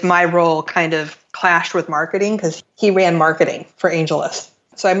if my role kind of clashed with marketing, because he ran marketing for AngelList.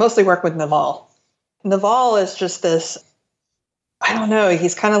 So I mostly work with Naval. Naval is just this, I don't know,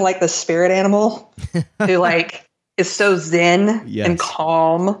 he's kind of like the spirit animal who is so zen and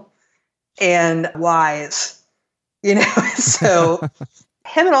calm and wise, So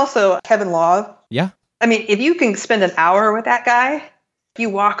him and also Kevin Law. Yeah. I mean, if you can spend an hour with that guy, you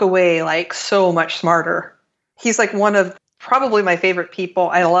walk away so much smarter. He's one of probably my favorite people.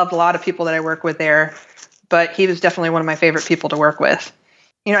 I loved a lot of people that I work with there, but he was definitely one of my favorite people to work with.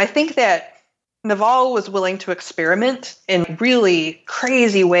 I think that Naval was willing to experiment in really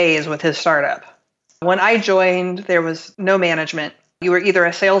crazy ways with his startup. When I joined, there was no management. You were either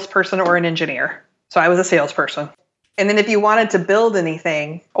a salesperson or an engineer. So I was a salesperson. And then if you wanted to build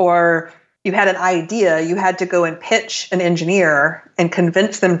anything or you had an idea, you had to go and pitch an engineer and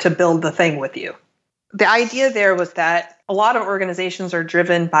convince them to build the thing with you. The idea there was that a lot of organizations are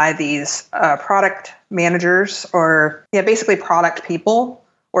driven by these product managers or basically product people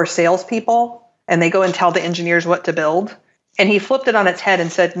or salespeople, and they go and tell the engineers what to build. And he flipped it on its head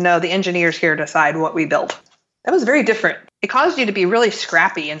and said, no, the engineers here decide what we build. That was very different. It caused you to be really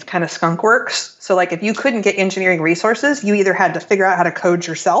scrappy and kind of skunk works. So if you couldn't get engineering resources, you either had to figure out how to code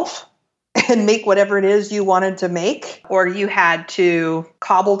yourself and make whatever it is you wanted to make, or you had to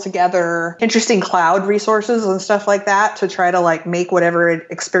cobble together interesting cloud resources and stuff like that to try to make whatever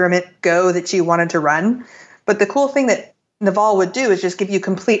experiment go that you wanted to run. But the cool thing that Naval would do is just give you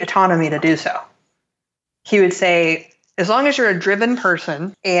complete autonomy to do so. He would say, as long as you're a driven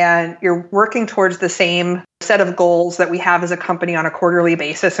person and you're working towards the same set of goals that we have as a company on a quarterly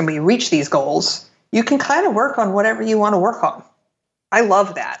basis and we reach these goals, you can kind of work on whatever you want to work on. I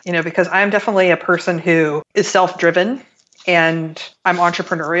love that, because I'm definitely a person who is self-driven and I'm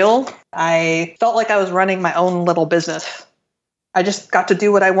entrepreneurial. I felt like I was running my own little business. I just got to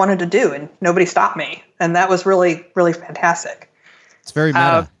do what I wanted to do and nobody stopped me. And that was really, really fantastic. It's very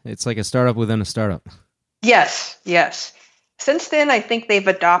meta. It's like a startup within a startup. Yes. Since then, I think they've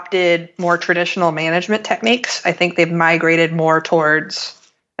adopted more traditional management techniques. I think they've migrated more towards,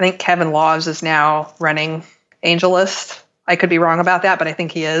 I think Kevin Laws is now running AngelList. I could be wrong about that, but I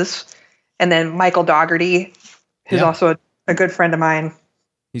think he is. And then Michael Dougherty, who's also a good friend of mine.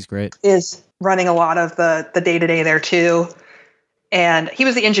 He's great. Is running a lot of the day-to-day there too. And he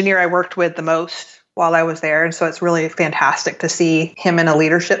was the engineer I worked with the most while I was there. And so it's really fantastic to see him in a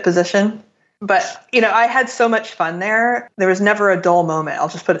leadership position. But, I had so much fun there. There was never a dull moment. I'll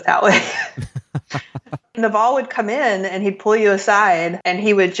just put it that way. Naval would come in and he'd pull you aside and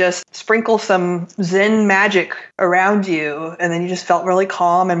he would just sprinkle some Zen magic around you. And then you just felt really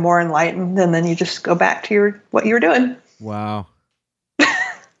calm and more enlightened. And then you just go back to what you were doing. Wow.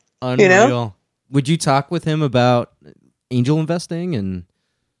 Unreal. Would you talk with him about angel investing and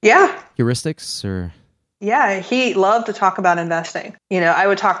heuristics or? Yeah, he loved to talk about investing. I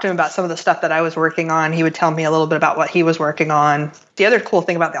would talk to him about some of the stuff that I was working on. He would tell me a little bit about what he was working on. The other cool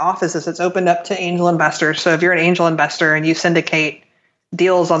thing about the office is it's opened up to angel investors. So if you're an angel investor and you syndicate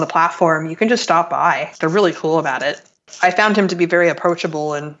deals on the platform, you can just stop by. They're really cool about it. I found him to be very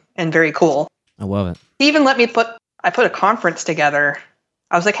approachable and very cool. I love it. He even let me put a conference together.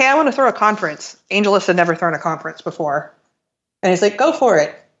 I was like, hey, I want to throw a conference. AngelList had never thrown a conference before. And he's like, go for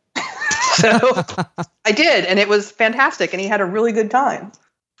it. So I did, and it was fantastic, and he had a really good time.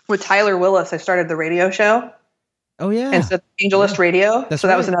 With Tyler Willis, I started the radio show. Oh, yeah. And so AngelList Radio. That's so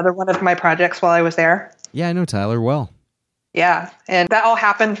that was another one of my projects while I was there. Yeah, I know Tyler well. Yeah, and that all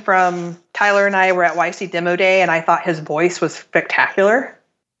happened from Tyler and I were at YC Demo Day, and I thought his voice was spectacular.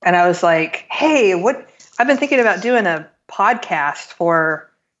 And I was like, hey, I've been thinking about doing a podcast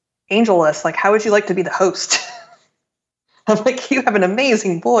for AngelList. How would you like to be the host? I'm like, you have an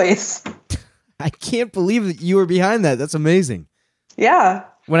amazing voice. I can't believe that you were behind that. That's amazing. Yeah.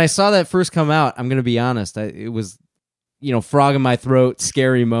 When I saw that first come out, I'm going to be honest, it was frog in my throat,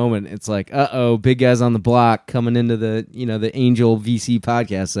 scary moment. It's like, uh-oh, big guys on the block coming into the, the Angel VC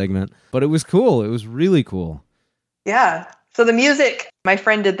podcast segment. But it was cool. It was really cool. Yeah. So the music, my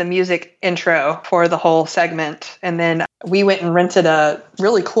friend did the music intro for the whole segment. And then we went and rented a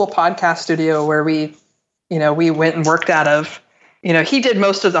really cool podcast studio where we went and worked out of. He did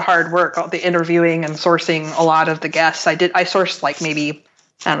most of the hard work, all the interviewing and sourcing a lot of the guests. I sourced like maybe,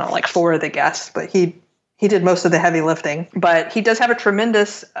 I don't know, like 4 of the guests, but he did most of the heavy lifting. But he does have a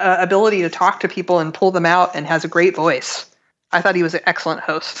tremendous ability to talk to people and pull them out, and has a great voice. I thought he was an excellent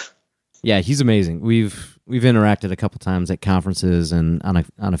host. Yeah, he's amazing. We've interacted a couple times at conferences and on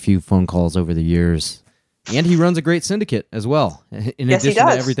a few phone calls over the years. And he runs a great syndicate as well, in addition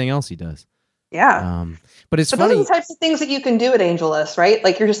to everything else he does. Yeah. But those funny. are the types of things that you can do at AngelList, right?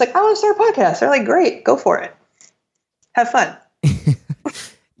 Like, you're just like, I want to start a podcast. They're like, great, go for it. Have fun.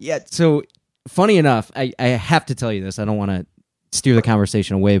 Yeah, so funny enough, I have to tell you this. I don't want to steer the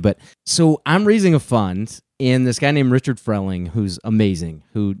conversation away, but so I'm raising a fund, and this guy named Richard Frelling, who's amazing,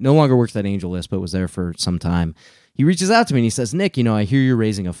 who no longer works at AngelList, but was there for some time, he reaches out to me and he says, Nick, I hear you're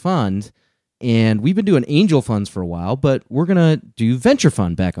raising a fund, and we've been doing angel funds for a while, but we're going to do venture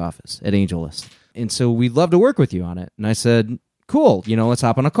fund back office at AngelList. And so we'd love to work with you on it. And I said, cool, let's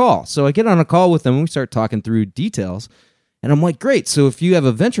hop on a call. So I get on a call with them, and we start talking through details. And I'm like, great, so if you have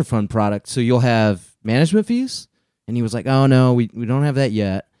a venture fund product, so you'll have management fees? And he was like, oh, no, we don't have that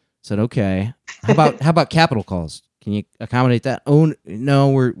yet. I said, okay. How about capital calls? Can you accommodate that? Oh, no,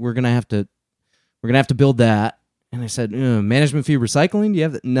 we're going to have to build that. And I said, management fee recycling? Do you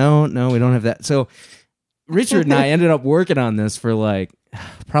have that? No, we don't have that. So Richard and I ended up working on this for like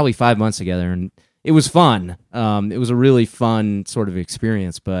probably 5 months together, and it was fun. It was a really fun sort of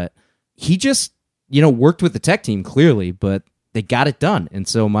experience, but he just, worked with the tech team clearly, but they got it done. And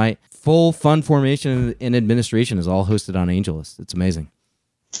so my full fund formation and administration is all hosted on AngelList. It's amazing.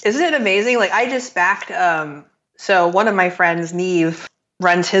 Isn't it amazing? Like, I just backed, so one of my friends, Neve,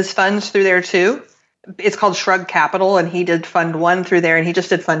 runs his funds through there too. It's called Shrug Capital, and he did fund 1 through there, and he just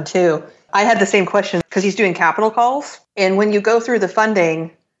did fund 2. I had the same question because he's doing capital calls. And when you go through the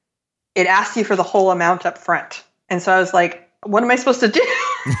funding, it asks you for the whole amount up front. And so I was like, what am I supposed to do?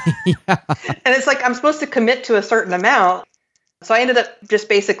 Yeah. And it's like, I'm supposed to commit to a certain amount. So I ended up just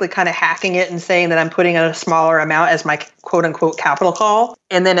basically kind of hacking it and saying that I'm putting in a smaller amount as my quote unquote capital call.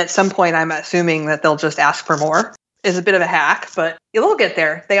 And then at some point, I'm assuming that they'll just ask for more. It's a bit of a hack, but it'll get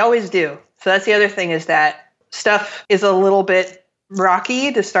there. They always do. So that's the other thing, is that stuff is a little bit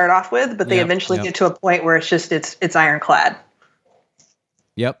rocky to start off with, but they eventually get to a point where it's ironclad.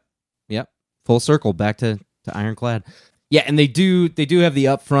 Yep. Full circle back to ironclad. Yeah, and they do have the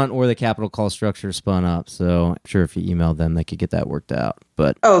upfront or the capital call structure spun up. So I'm sure if you emailed them, they could get that worked out.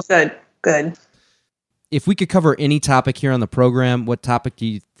 But Good. If we could cover any topic here on the program, what topic do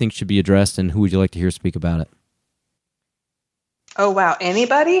you think should be addressed, and who would you like to hear speak about it? Oh, wow.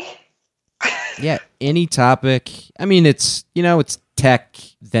 Anybody? Yeah, any topic. I mean, it's tech,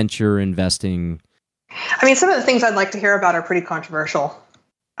 venture, investing. I mean, some of the things I'd like to hear about are pretty controversial.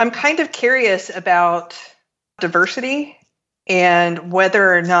 I'm kind of curious about diversity and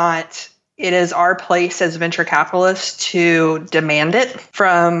whether or not it is our place as venture capitalists to demand it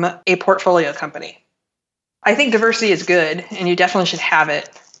from a portfolio company. I think diversity is good, and you definitely should have it.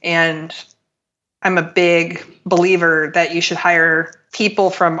 And I'm a big believer that you should hire people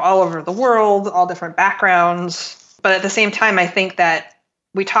from all over the world, all different backgrounds. But at the same time, I think that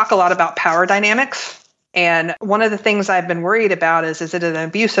we talk a lot about power dynamics. And one of the things I've been worried about is it an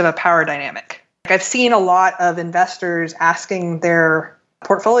abuse of a power dynamic? I've seen a lot of investors asking their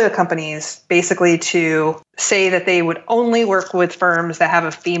portfolio companies basically to say that they would only work with firms that have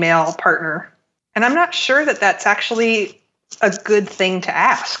a female partner. And I'm not sure that that's actually a good thing to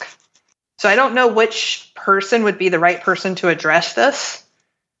ask. So I don't know which person would be the right person to address this,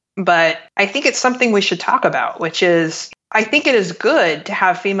 but I think it's something we should talk about, which is, I think it is good to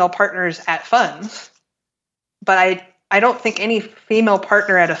have female partners at funds, but I don't think any female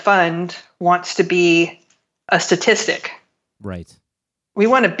partner at a fund wants to be a statistic. Right. We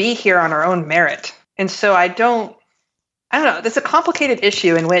want to be here on our own merit. And so I don't know. It's a complicated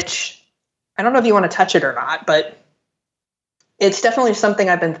issue in which I don't know if you want to touch it or not, but it's definitely something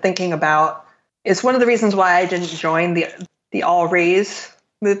I've been thinking about. It's one of the reasons why I didn't join the All Raise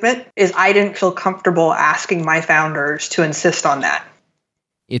movement, is I didn't feel comfortable asking my founders to insist on that.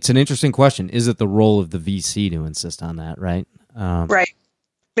 It's an interesting question. Is it the role of the VC to insist on that, right? Right.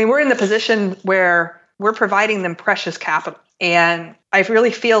 I mean, we're in the position where we're providing them precious capital. And I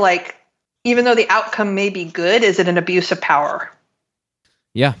really feel like even though the outcome may be good, is it an abuse of power?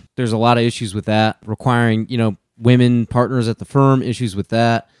 Yeah, there's a lot of issues with that, requiring, women partners at the firm, issues with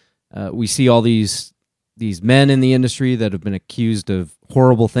that. We see all these men in the industry that have been accused of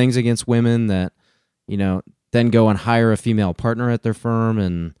horrible things against women that, then go and hire a female partner at their firm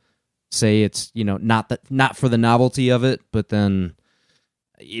and say it's, not for the novelty of it, but then,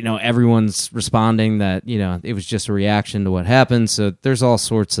 everyone's responding that, it was just a reaction to what happened. So there's all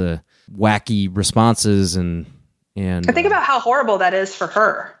sorts of wacky responses and I think about how horrible that is for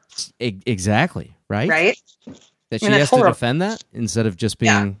her. Exactly. Right. Right. That she has to defend that instead of just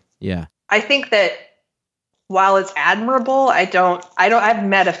being, yeah. I think that while it's admirable, I've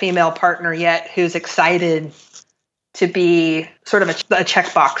met a female partner yet who's excited to be sort of a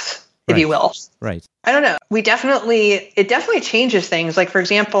checkbox, if you will. Right. I don't know. It definitely changes things. Like, for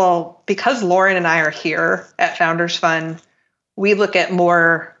example, because Lauren and I are here at Founders Fund, we look at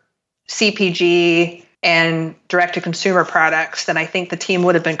more CPG and direct-to-consumer products than I think the team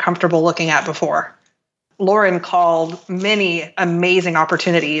would have been comfortable looking at before. Lauren called many amazing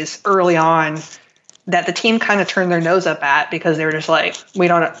opportunities early on that the team kind of turned their nose up at because they were just like, we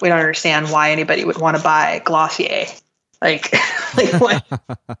don't understand why anybody would want to buy Glossier. Like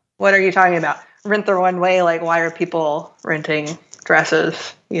what are you talking about? Rent the runway? Like, why are people renting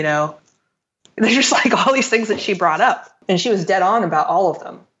dresses? There's just like all these things that she brought up, and she was dead on about all of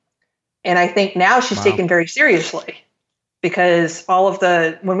them. And I think now she's taken very seriously because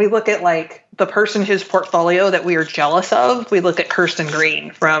when we look at like the person whose portfolio that we are jealous of, we look at Kirsten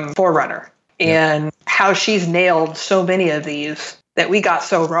Green from Forerunner and how she's nailed so many of these that we got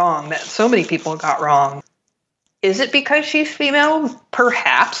so wrong, that so many people got wrong. Is it because she's female?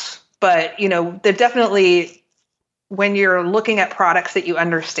 Perhaps. But, they're definitely, when you're looking at products that you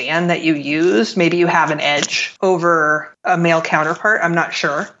understand that you use, maybe you have an edge over a male counterpart. I'm not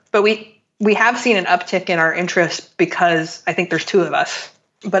sure. But we have seen an uptick in our interest because I think there's two of us.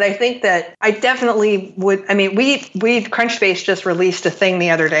 But I think that I definitely would. I mean, Crunchbase just released a thing the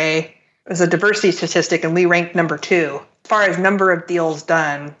other day. It was a diversity statistic, and we ranked number 2 as far as number of deals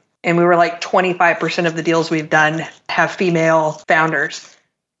done. And we were like 25% of the deals we've done have female founders.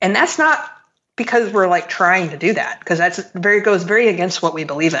 And that's not because we're like trying to do that, because goes very against what we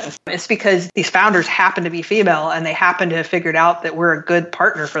believe in. It's because these founders happen to be female and they happen to have figured out that we're a good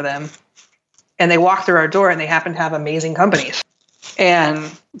partner for them. And they walk through our door and they happen to have amazing companies.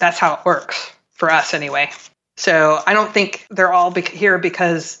 And that's how it works for us anyway. So I don't think they're all here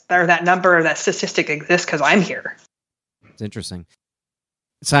because that number or that statistic exists because I'm here. It's interesting.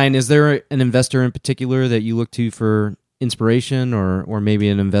 Cyan, is there an investor in particular that you look to for inspiration, or maybe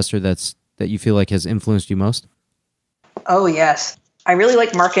an investor that you feel like has influenced you most? Oh, yes. I really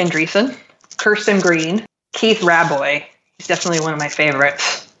like Mark Andreessen, Kirsten Green, Keith Raboy. He's definitely one of my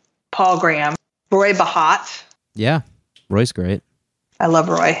favorites. Paul Graham, Roy Bahat. Yeah, Roy's great. I love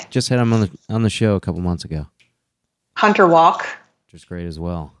Roy. Just had him on the show a couple months ago. Hunter Walk. Which is great as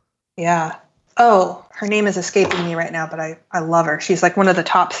well. Yeah. Oh, her name is escaping me right now, but I love her. She's like one of the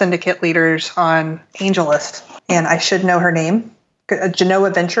top syndicate leaders on AngelList, and I should know her name.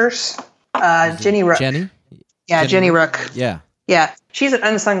 Genoa Ventures. Jenny Rook. Jenny? Yeah, Jenny Rook. Yeah. Yeah. She's an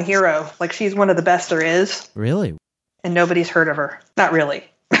unsung hero. Like, she's one of the best there is. Really? And nobody's heard of her. Not really.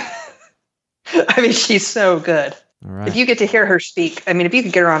 I mean, she's so good. All right. If you get to hear her speak, I mean, if you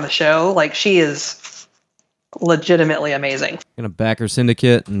could get her on the show, like, she is legitimately amazing. Gonna back her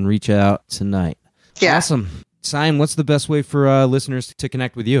syndicate and reach out tonight. Yeah. Awesome. Cyan, what's the best way for listeners to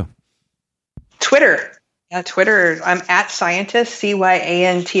connect with you? Twitter. Yeah, Twitter. I'm at Scientist,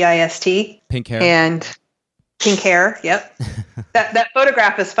 Cyantist. Pink hair. And pink hair. Yep. that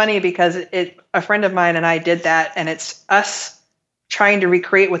photograph is funny because a friend of mine and I did that, and it's us trying to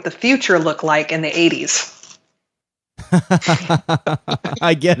recreate what the future looked like in the 80s.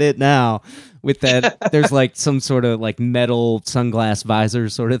 I get it now. With that, there's like some sort of like metal sunglass visor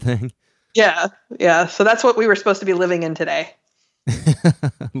sort of thing. Yeah. Yeah. So that's what we were supposed to be living in today.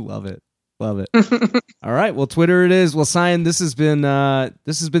 Love it. Love it. All right. Well, Twitter it is. Well, Cyan, this has been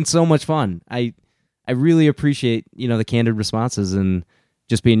so much fun. I really appreciate, the candid responses and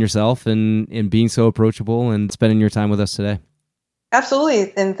just being yourself and being so approachable and spending your time with us today.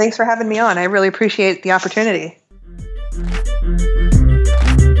 Absolutely. And thanks for having me on. I really appreciate the opportunity.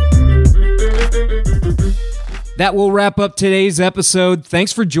 That will wrap up today's episode.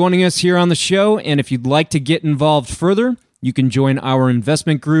 Thanks for joining us here on the show. And if you'd like to get involved further, you can join our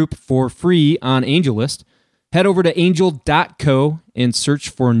investment group for free on AngelList. Head over to angel.co and search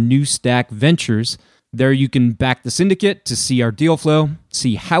for New Stack Ventures. There you can back the syndicate to see our deal flow,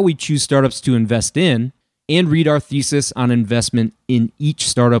 see how we choose startups to invest in, and read our thesis on investment in each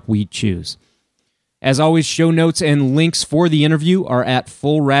startup we choose. As always, show notes and links for the interview are at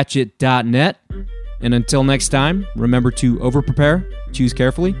fullratchet.net. And until next time, remember to over-prepare, choose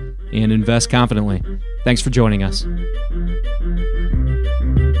carefully, and invest confidently. Thanks for joining us.